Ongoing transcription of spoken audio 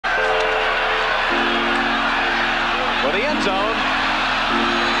the end zone.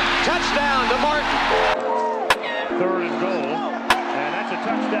 Touchdown to Martin. 3rd and goal, and that's a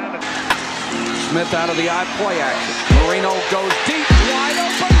touchdown. Smith out of the eye play action. Marino goes deep, wide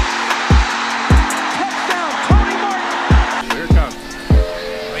open. Touchdown, Tony Martin. Here it comes.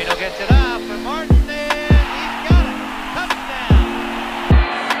 Marino gets it up for Martin, and he's got it. Touchdown.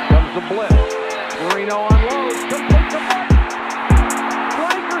 Comes the blitz. Marino unloads. Complete to Martin.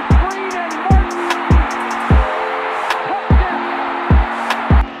 Flanker screen and Martin. Touchdown.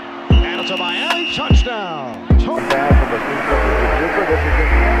 Handle to Miami. Touchdown.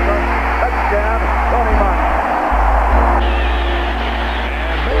 Touchdown, Tony Martin.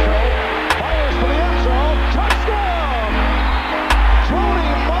 And Mitchell fires for the end zone. Touchdown.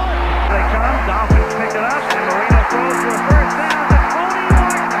 Tony Martin. They come. Dolphins pick it up, and Marino throws for a first down to Tony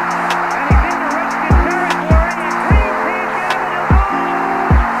Martin. And he's into Redskin territory, and Green can't get him, and he'll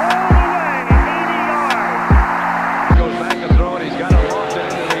go all the way, 80 yards. Goes back and throw it. He's got it lost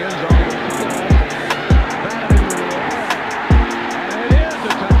into the end zone. And it is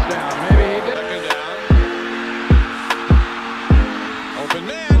a touchdown. Maybe he did. Second down. Open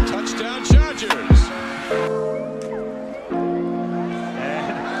man, touchdown Chargers.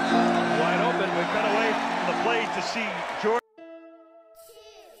 And wide open, we cut away from the play to see Jordan.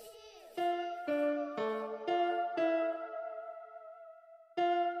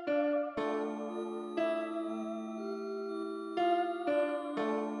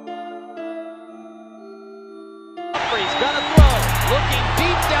 He's got to throw. Looking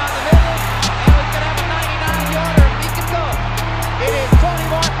deep down the middle. And he's going to have a 99-yarder if he can go. It is Tony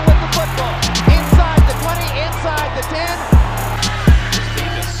Martin with the football. Inside the 20, inside the 10.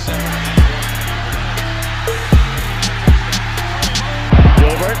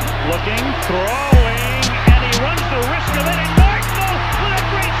 Gilbert looking, throwing, and he runs the risk of it, and Martin with a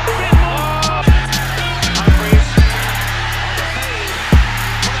great spin move. Humphries on the fade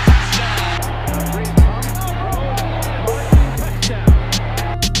for the touchdown.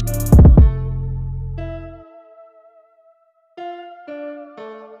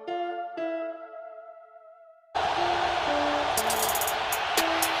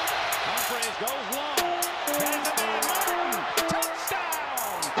 Humphries goes long. Has a man, Martin. Touchdown.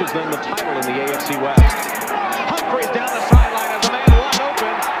 Has been the title in the AFC West. Humphries down the sideline as a man wide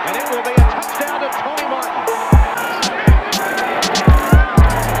open, and it will be a touchdown to Tony Martin.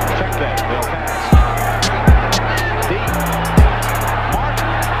 Check that, they'll pass. Deep.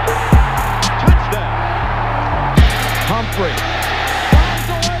 Martin. Touchdown. Humphries. Finds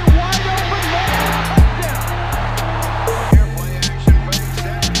a way wide open. Martin. Touchdown. Play action, fake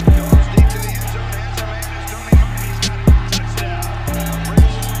set, goes deep to the end zone, has a man, it's Tony Martin, he's got it. Touchdown.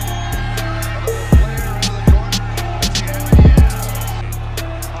 Humphries. A little flare into the corner. Does he have it? Yeah.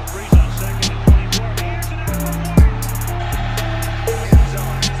 Humphries on 2nd and 24. Here's an out for Martin. End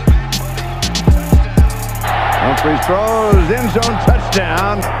zone, has a man, Tony Martin, touchdown. Humphries throws, end zone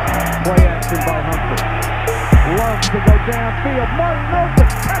touchdown. Play action by Humphries. Loves to go downfield. Martin open.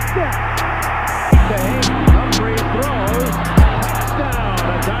 Touchdown. Humphries throws. Touchdown.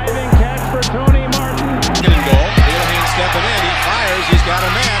 A diving catch for Tony Martin. Second and goal. Wheelerhan stepping in. He fires. He's got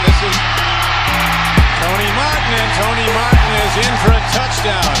a man. This is Tony Martin, and Tony Martin is in for a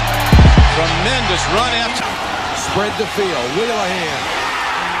touchdown. Tremendous run after. Spread the field. Wheelerhan.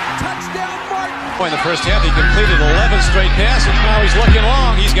 Touchdown Martin. In the first half, he completed 11 straight passes. Now he's looking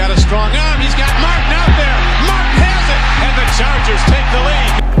long. He's got a strong arm. He's got Martin out there. Martin has it, and the Chargers take the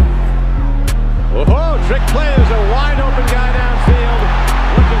lead. Oh, trick play. There's a wide open guy downfield.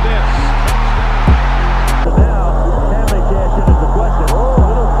 Look at this. Now, can they cash in is the question.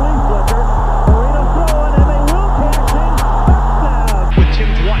 Little flea flicker. Marino throwing, and they will cash in. Touchdown. With Tim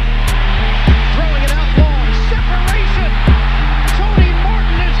Dwight. Throwing it out long. Separation. Tony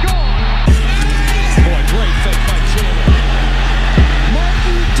Martin is gone. Boy, great fake by Chandler.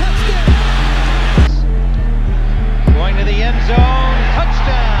 Martin touchdown. Going to the end zone.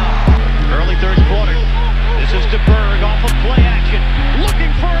 Touchdown. Early 3rd quarter. This is DeBerg off of play action.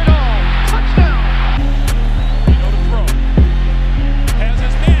 Looking for it all. Touchdown. Marino to throw. Has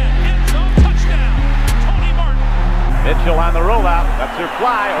his man. End zone touchdown. Tony Martin. Mitchell on the rollout. That's their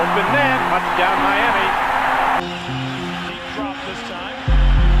fly. Open man. Touchdown Miami. Deep drop this time.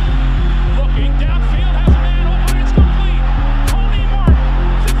 Looking downfield. Has a man open. It's complete. Tony Martin.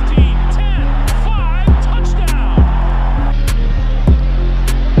 15, 10, 5. Touchdown.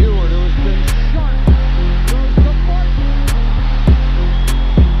 Stewart, who has been sharp, goes to Martin.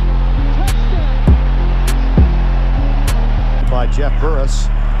 Touchdown. By Jeff Burris.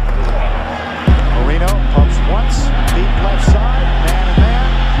 Marino pumps once. Deep left side.